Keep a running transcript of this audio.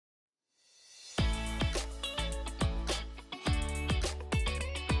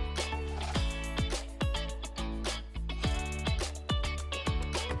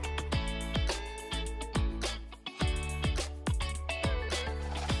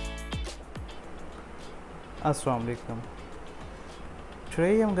Assalamu alaikum.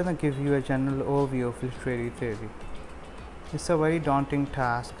 Today I'm gonna give you a general overview of literary theory. It's a very daunting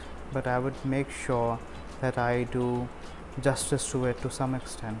task, but I would make sure that I do justice to it to some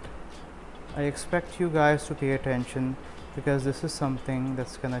extent. I expect you guys to pay attention because this is something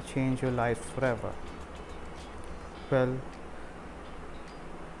that's gonna change your life forever. Well,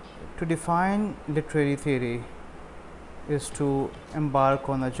 to define literary theory is to embark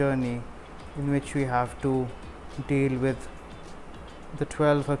on a journey in which we have to deal with the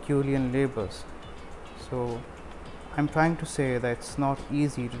 12 Herculean labors. So I'm trying to say that it's not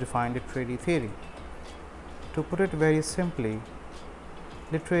easy to define literary theory. To put it very simply,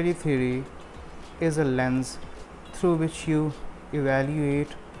 literary theory is a lens through which you evaluate,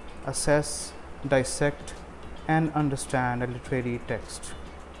 assess, dissect and understand a literary text.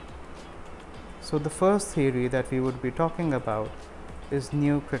 So the first theory that we would be talking about is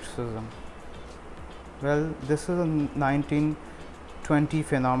new criticism. Well, this is a 1920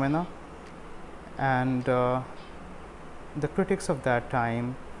 phenomena, and the critics of that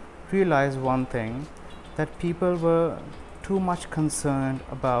time realized one thing, that people were too much concerned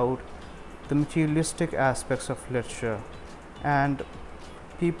about the materialistic aspects of literature, and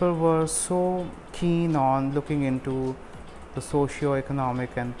people were so keen on looking into the socio-economic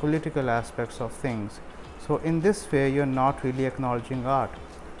and political aspects of things. So in this way you're not really acknowledging art.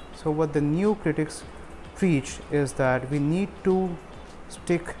 So what the new critics preach is that we need to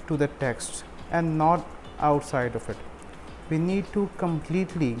stick to the text and not outside of it. We need to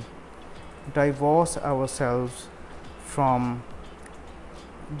completely divorce ourselves from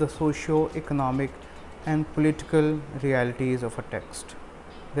the socio-economic and political realities of a text.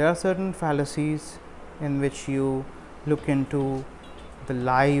 There are certain fallacies in which you look into the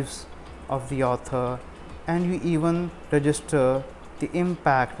lives of the author and you even register the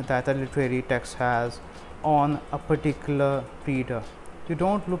impact that a literary text has on a particular reader. You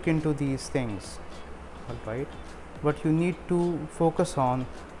don't look into these things, alright? What you need to focus on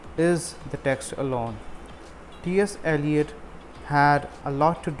is the text alone. T.S. Eliot had a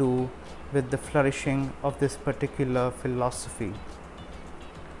lot to do with the flourishing of this particular philosophy,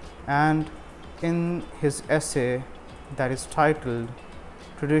 and in his essay that is titled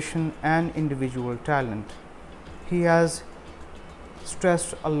Tradition and Individual Talent, he has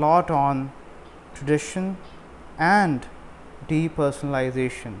stressed a lot on tradition and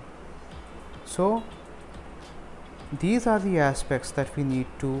depersonalization. So these are the aspects that we need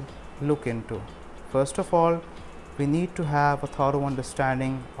to look into. First of all, we need to have a thorough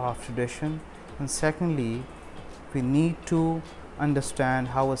understanding of tradition, and secondly, we need to understand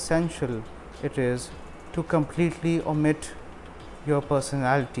how essential it is to completely omit your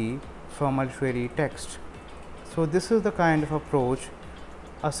personality from a literary text. So this is the kind of approach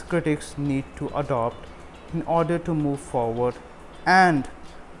us critics need to adopt in order to move forward and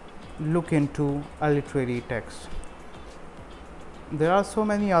look into a literary text. There are so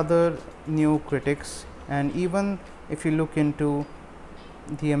many other new critics, and even if you look into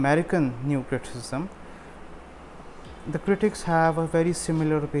the American new criticism, the critics have a very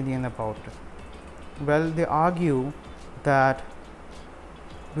similar opinion about it. Well, they argue that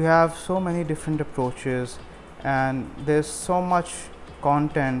we have so many different approaches and there's so much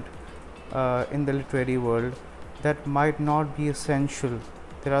content in the literary world that might not be essential.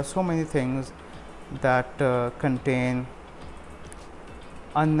 There are so many things that contain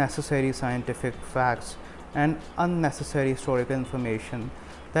unnecessary scientific facts and unnecessary historical information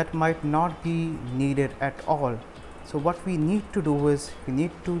that might not be needed at all. So what we need to do is we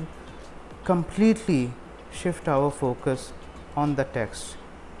need to completely shift our focus on the text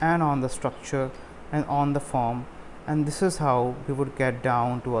and on the structure and on the form, and this is how we would get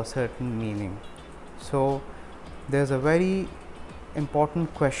down to a certain meaning. So there's a very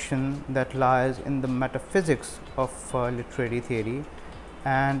important question that lies in the metaphysics of literary theory,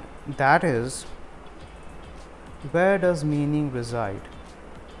 and that is, where does meaning reside?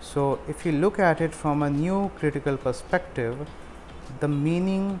 So if you look at it from a new critical perspective, the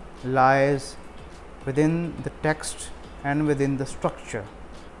meaning lies within the text and within the structure,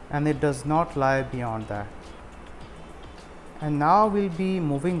 and it does not lie beyond that. And now we'll be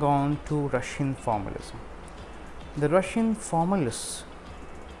moving on to Russian formalism. The Russian formalists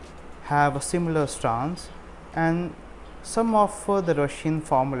have a similar stance, and some of the Russian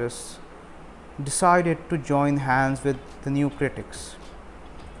formalists decided to join hands with the new critics.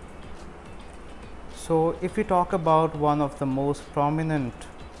 So if we talk about one of the most prominent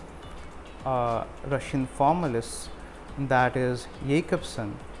Russian formalists, that is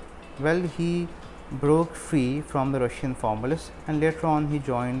Jacobson, well, he broke free from the Russian formalists and later on he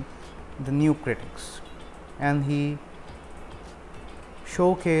joined the new critics. and he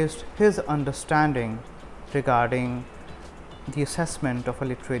showcased his understanding regarding the assessment of a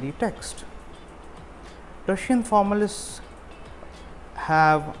literary text. Russian formalists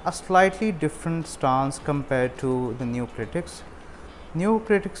have a slightly different stance compared to the new critics. New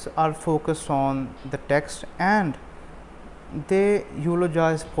critics are focused on the text and they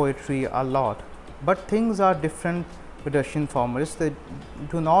eulogize poetry a lot, but things are different with Russian formalists. They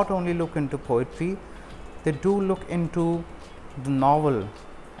do not only look into poetry, they do look into the novel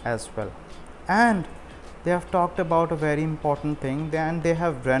as well, and they have talked about a very important thing, and they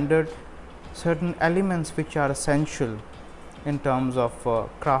have rendered certain elements which are essential in terms of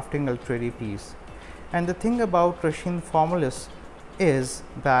crafting a literary piece. And the thing about Russian formalists is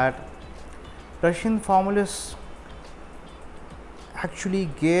that Russian formalists actually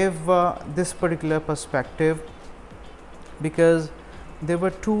gave this particular perspective because they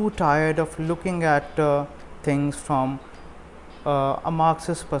were too tired of looking at things from a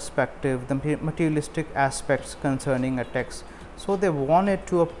Marxist perspective, the materialistic aspects concerning a text. So they wanted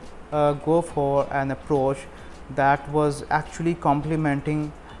to go for an approach that was actually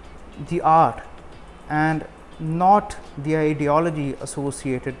complementing the art and not the ideology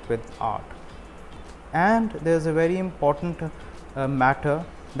associated with art. And there is a very important matter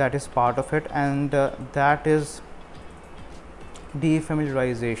that is part of it, and that is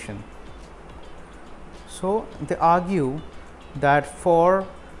defamiliarization. So they argue that for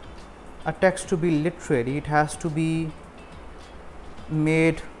a text to be literary, it has to be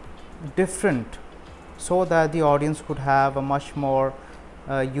made different so that the audience could have a much more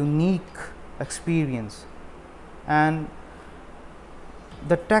unique experience, and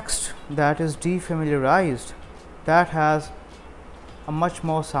the text that is defamiliarized, that has a much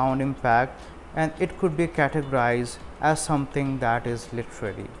more sound impact, and it could be categorized as something that is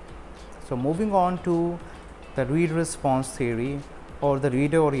literary. So moving on to the reader response theory or the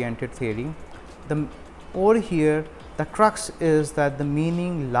reader oriented theory, over here the crux is that the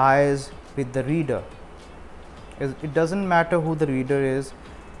meaning lies with the reader. It doesn't matter who the reader is,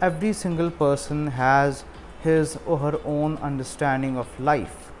 every single person has his or her own understanding of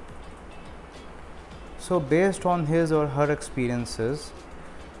life. So based on his or her experiences,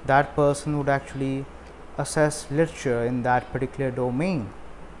 that person would actually assess literature in that particular domain.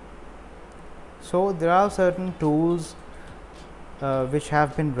 So there are certain tools which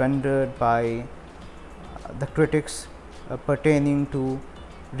have been rendered by the critics pertaining to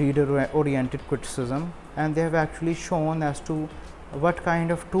reader oriented criticism, and they have actually shown as to what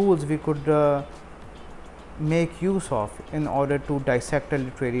kind of tools we could make use of in order to dissect a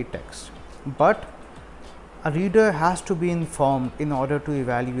literary text. But a reader has to be informed in order to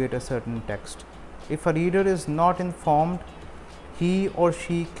evaluate a certain text. If a reader is not informed, he or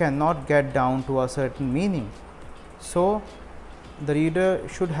she cannot get down to a certain meaning. So the reader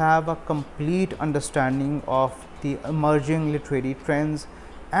should have a complete understanding of the emerging literary trends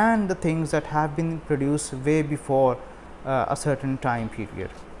and the things that have been produced way before a certain time period.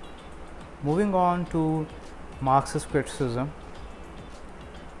 Moving on to Marxist criticism.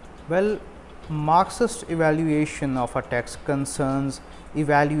 Well, Marxist evaluation of a text concerns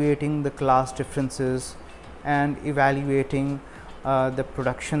evaluating the class differences and evaluating the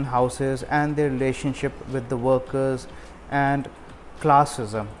production houses and their relationship with the workers, and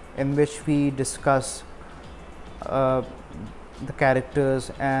classism, in which we discuss the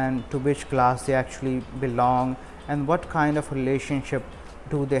characters and to which class they actually belong and what kind of relationship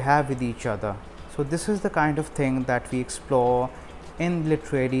do they have with each other. So this is the kind of thing that we explore in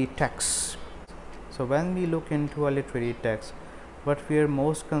literary texts. So when we look into a literary text, what we are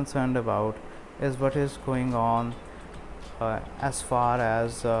most concerned about is what is going on as far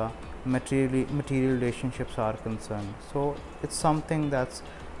as material relationships are concerned. So it's something that's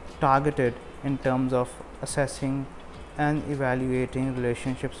targeted in terms of assessing and evaluating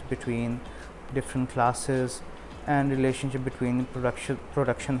relationships between different classes and relationship between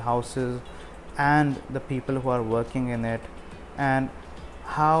production houses and the people who are working in it, and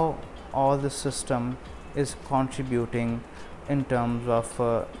how all the system is contributing in terms of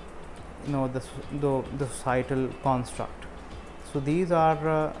the societal construct. So these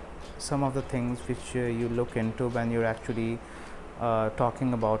are some of the things which you look into when you're actually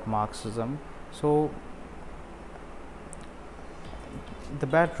talking about Marxism. So the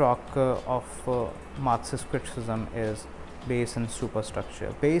bedrock of Marxist criticism is base and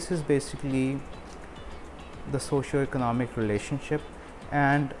superstructure. Base is basically the socio-economic relationship,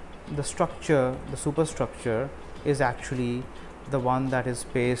 and the structure, the superstructure, is actually the one that is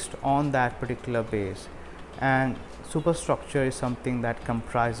based on that particular base, and superstructure is something that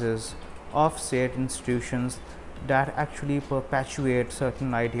comprises of state institutions that actually perpetuate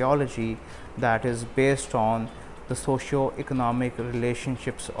certain ideology that is based on the socio-economic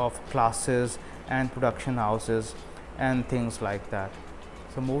relationships of classes and production houses and things like that.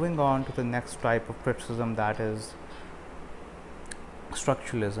 So moving on to the next type of criticism, that is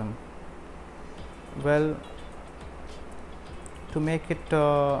structuralism. Well, to make it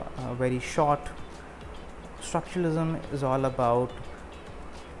very short, structuralism is all about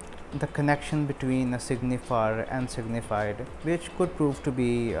the connection between a signifier and signified, which could prove to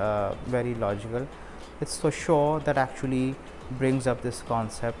be very logical. It's so sure that actually brings up this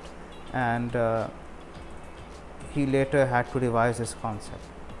concept, and he later had to revise this concept.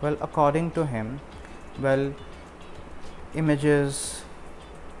 Well, according to him, well, images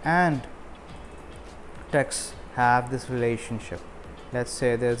and texts have this relationship. Let's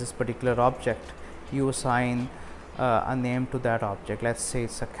say there's this particular object, you assign a name to that object. Let's say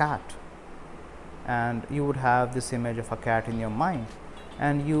it's a cat, and you would have this image of a cat in your mind,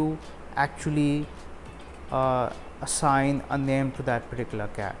 and you actually assign a name to that particular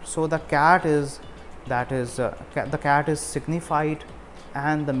cat. So the cat is the cat is signified,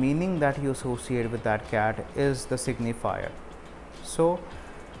 and the meaning that you associate with that cat is the signifier. So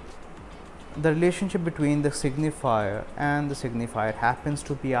the relationship between the signifier and the signified happens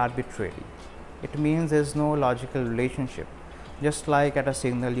to be arbitrary. It means there is no logical relationship. Just like at a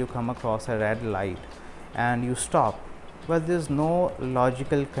signal you come across a red light and you stop, but there is no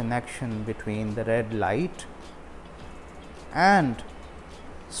logical connection between the red light and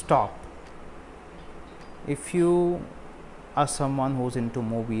stop. If you are someone who's into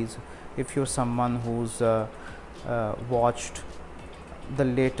movies, if you're someone who's watched the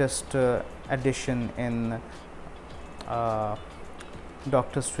latest addition in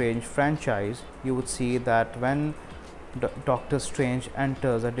Doctor Strange franchise, you would see that when Doctor Strange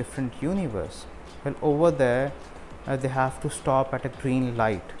enters a different universe, well, over there they have to stop at a green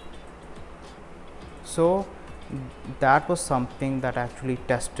light. So that was something that actually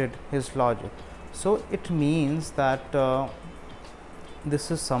tested his logic. So it means that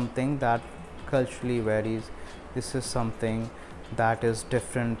this is something that culturally varies. This is something that is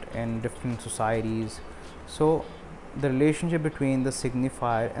different in different societies. So the relationship between the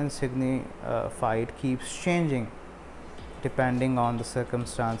signifier and signified keeps changing depending on the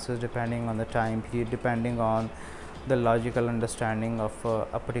circumstances, depending on the time period, depending on the logical understanding of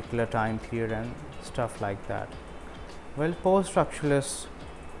a particular time period and stuff like that. Well, post-structuralists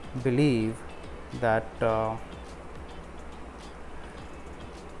believe that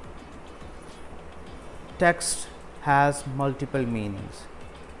text has multiple meanings,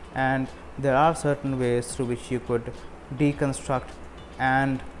 and there are certain ways through which you could deconstruct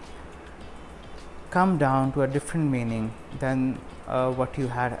and come down to a different meaning than what you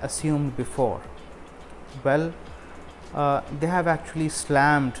had assumed before. Well, they have actually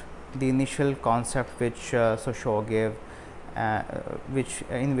slammed the initial concept which Saussure gave,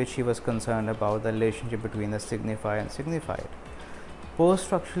 in which he was concerned about the relationship between the signifier and signified.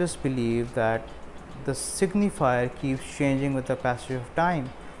 Post-structuralists believe that the signifier keeps changing with the passage of time,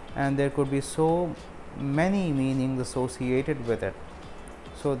 and there could be so many meanings associated with it.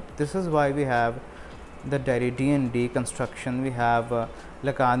 So this is why we have the Derridean deconstruction, we have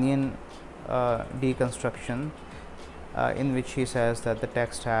Lacanian deconstruction, in which he says that the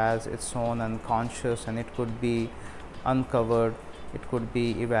text has its own unconscious, and it could be uncovered, it could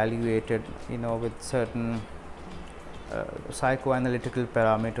be evaluated, with certain psychoanalytical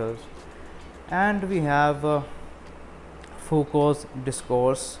parameters. And we have Foucault's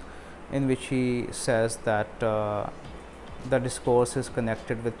discourse, in which he says that the discourse is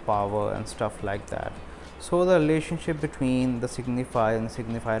connected with power and stuff like that. So the relationship between the signifier and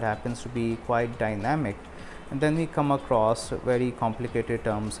signified happens to be quite dynamic. And then we come across very complicated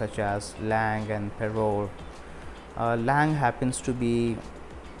terms such as lang and parole. Lang happens to be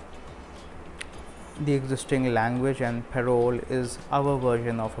the existing language, and parole is our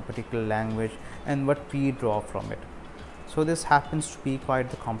version of a particular language and what we draw from it. So this happens to be quite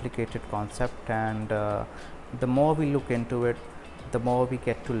the complicated concept, and the more we look into it, the more we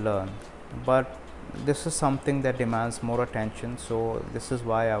get to learn. But this is something that demands more attention, so this is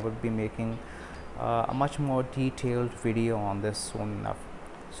why I would be making a much more detailed video on this soon enough.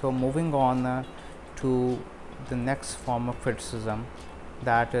 So moving on to the next form of criticism,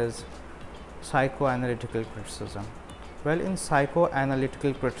 that is psychoanalytical criticism. Well, in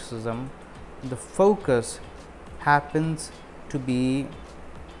psychoanalytical criticism, the focus happens to be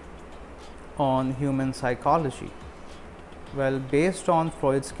on human psychology. Well, based on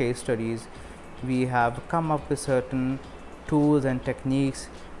Freud's case studies, we have come up with certain tools and techniques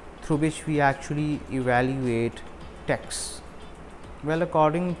through which we actually evaluate texts? Well,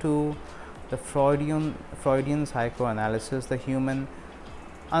 according to the Freudian psychoanalysis, the human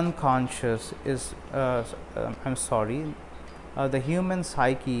unconscious is the human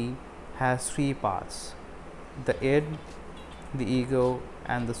psyche has three parts: the id, the ego,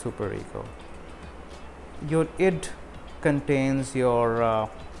 and the superego. Your id contains your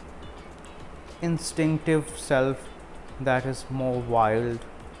instinctive self that is more wild,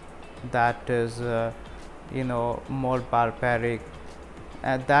 that is more barbaric,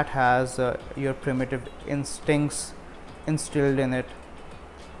 and that has your primitive instincts instilled in it.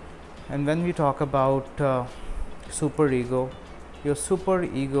 And when we talk about superego, your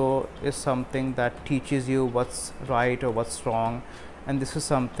superego is something that teaches you what's right or what's wrong, and this is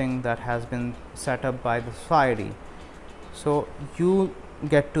something that has been set up by the society. So you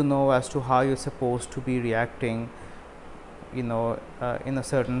get to know as to how you're supposed to be reacting, in a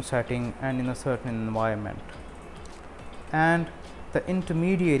certain setting and in a certain environment. And the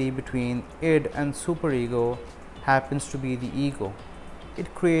intermediary between id and superego happens to be the ego.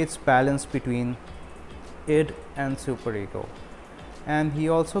 It creates balance between id and superego. And he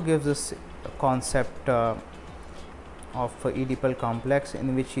also gives us a concept of Oedipal complex,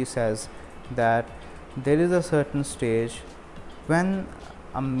 in which he says that there is a certain stage when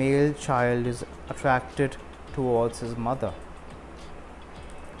a male child is attracted towards his mother,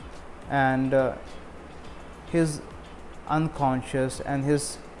 and his unconscious and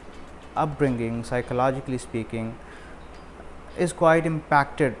his upbringing, psychologically speaking, is quite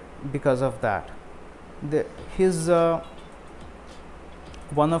impacted because of that.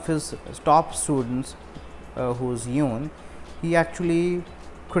 One of his top students, who's Jung, he actually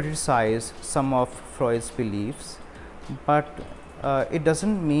criticized some of Freud's beliefs, but it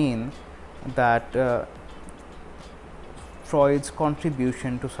doesn't mean that Freud's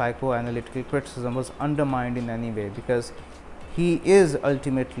contribution to psychoanalytical criticism was undermined in any way, because he is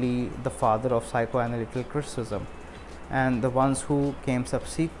ultimately the father of psychoanalytical criticism, and the ones who came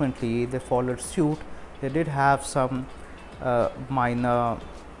subsequently, they followed suit. They did have some minor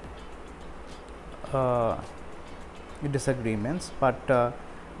disagreements, but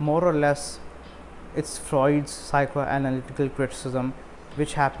more or less it's Freud's psychoanalytical criticism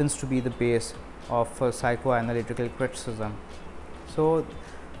which happens to be the base of psychoanalytical criticism. So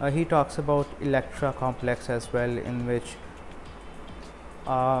he talks about Electra complex as well, in which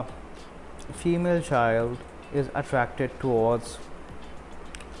a female child is attracted towards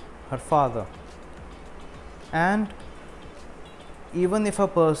her father, and even if a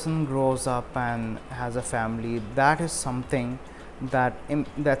person grows up and has a family, that is something that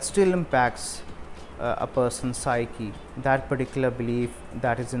still impacts a person's psyche, that particular belief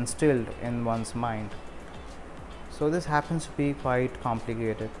that is instilled in one's mind. So this happens to be quite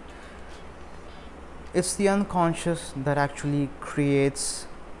complicated. It's the unconscious that actually creates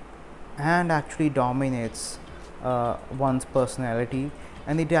and actually dominates one's personality,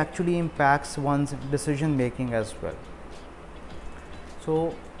 and it actually impacts one's decision making as well.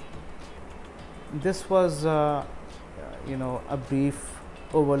 So this was a brief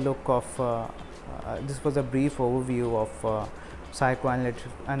overview of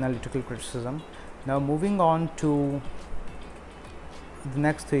psychoanalytical criticism. Now moving on to the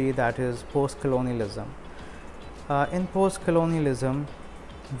next theory, that is postcolonialism. In postcolonialism,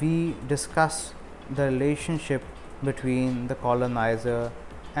 we discuss the relationship between the colonizer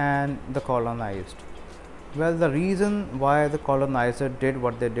and the colonized. Well, the reason why the colonizer did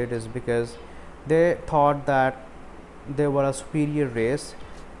what they did is because they thought that they were a superior race,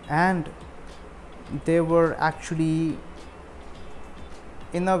 and they were actually,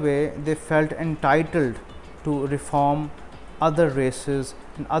 in a way, they felt entitled to reform other races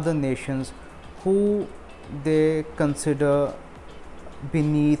and other nations who they consider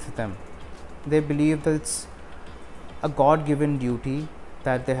beneath them. They believe that it's a God-given duty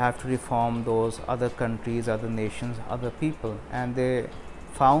that they have to reform those other countries, other nations, other people, and they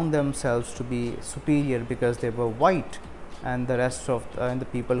found themselves to be superior because they were white, and the rest of the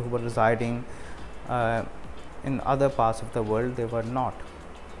people who were residing in other parts of the world, they were not.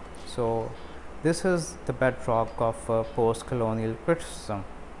 So this is the bedrock of post-colonial criticism.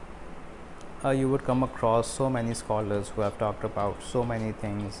 You would come across so many scholars who have talked about so many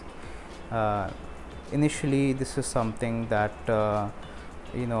things. Initially, this is something that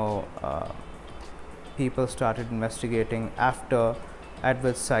people started investigating after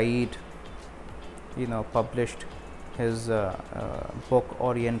Edward Said published his book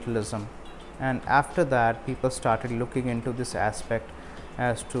Orientalism, and after that people started looking into this aspect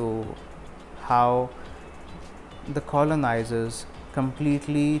as to how the colonizers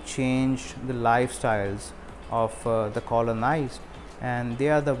completely changed the lifestyles of the colonized, and they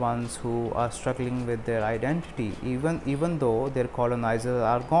are the ones who are struggling with their identity even though their colonizers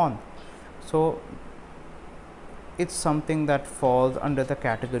are gone. So it's something that falls under the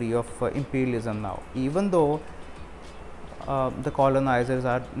category of imperialism now, even though the colonizers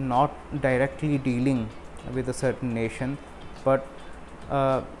are not directly dealing with a certain nation, but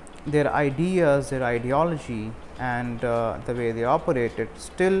their ideas, their ideology, and the way they operate it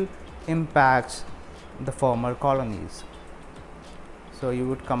still impacts the former colonies. So you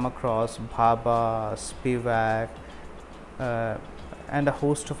would come across Bhabha, Spivak, and a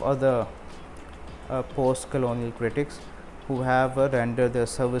host of other post-colonial critics who have rendered their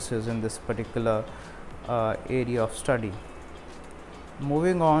services in this particular area of study.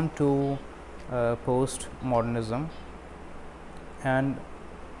 Moving on to postmodernism, and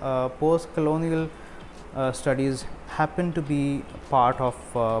post-colonial studies happen to be part of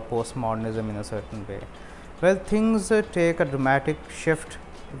postmodernism in a certain way. Well, things take a dramatic shift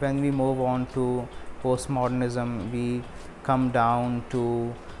when we move on to postmodernism. We come down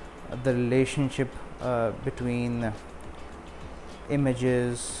to the relationship between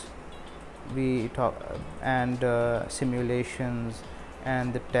images, we talk and simulations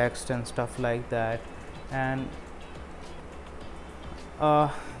and the text and stuff like that, and the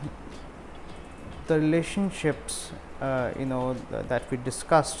relationships that we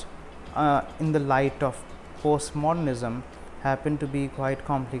discussed in the light of postmodernism happen to be quite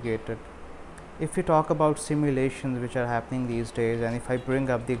complicated. If we talk about simulations which are happening these days, and if I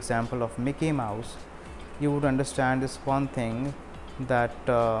bring up the example of Mickey Mouse, you would understand this one thing, that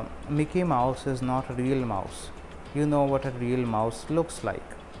Mickey Mouse is not a real mouse. You know what a real mouse looks like.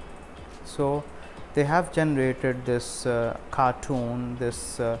 So they have generated this cartoon,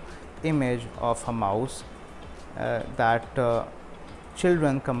 this image of a mouse that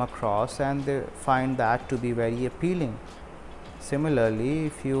children come across, and they find that to be very appealing. Similarly,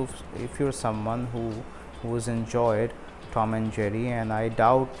 if you're someone who's enjoyed Tom and Jerry, and I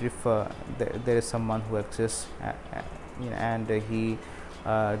doubt if there is someone who exists and he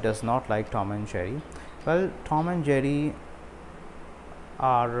does not like Tom and Jerry. Well, Tom and Jerry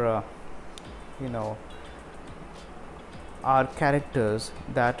are are characters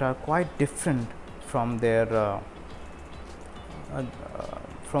that are quite different from their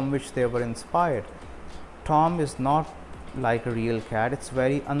from which they were inspired. Tom is not like a real cat. It's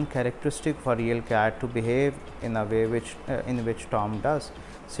very uncharacteristic for a real cat to behave in a way in which Tom does.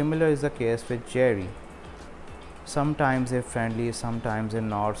 Similar is the case with Jerry. Sometimes they're friendly, sometimes they're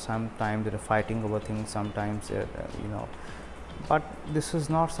not, sometimes they're fighting over things, sometimes they're but this is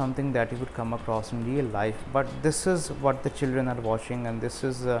not something that you would come across in real life. But this is what the children are watching, and this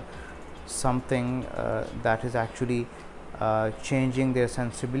is something that is actually changing their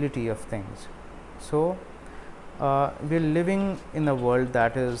sensibility of things. So we're living in a world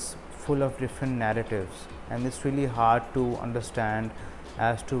that is full of different narratives, and it's really hard to understand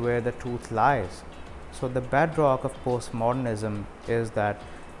as to where the truth lies. So the bedrock of postmodernism is that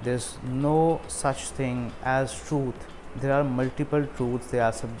there's no such thing as truth. There are multiple truths, there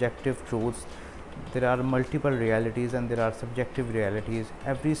are subjective truths, there are multiple realities, and there are subjective realities.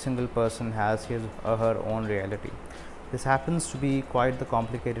 Every single person has his or her own reality. This happens to be quite the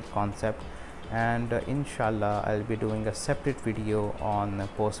complicated concept, and inshallah I'll be doing a separate video on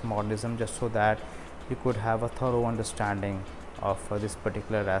postmodernism, just so that you could have a thorough understanding of this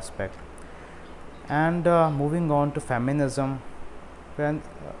particular aspect. And moving on to feminism, when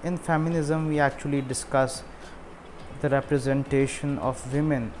in feminism we actually discuss the representation of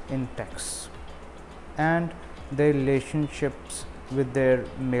women in texts and their relationships with their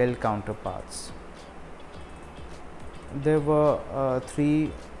male counterparts. There were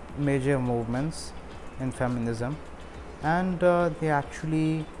three major movements in feminism, and they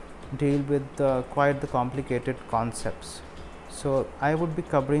actually deal with quite the complicated concepts. So I would be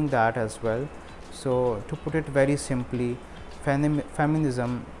covering that as well. So to put it very simply,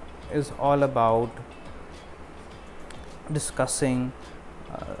 feminism is all about discussing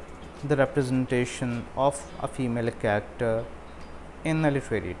the representation of a female character in a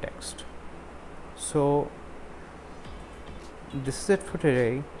literary text. So this is it for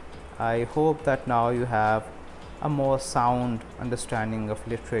today. I hope that now you have a more sound understanding of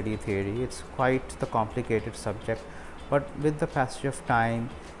literary theory. It's quite the complicated subject, but with the passage of time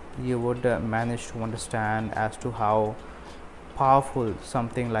you would manage to understand as to how powerful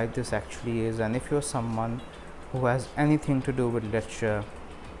something like this actually is. And if you're someone who has anything to do with literature,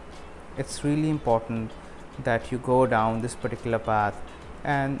 it's really important that you go down this particular path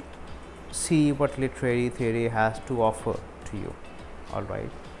and see what literary theory has to offer to you.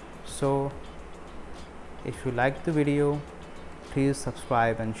 Alright, so if you like the video, please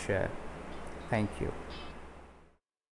subscribe and share. Thank you.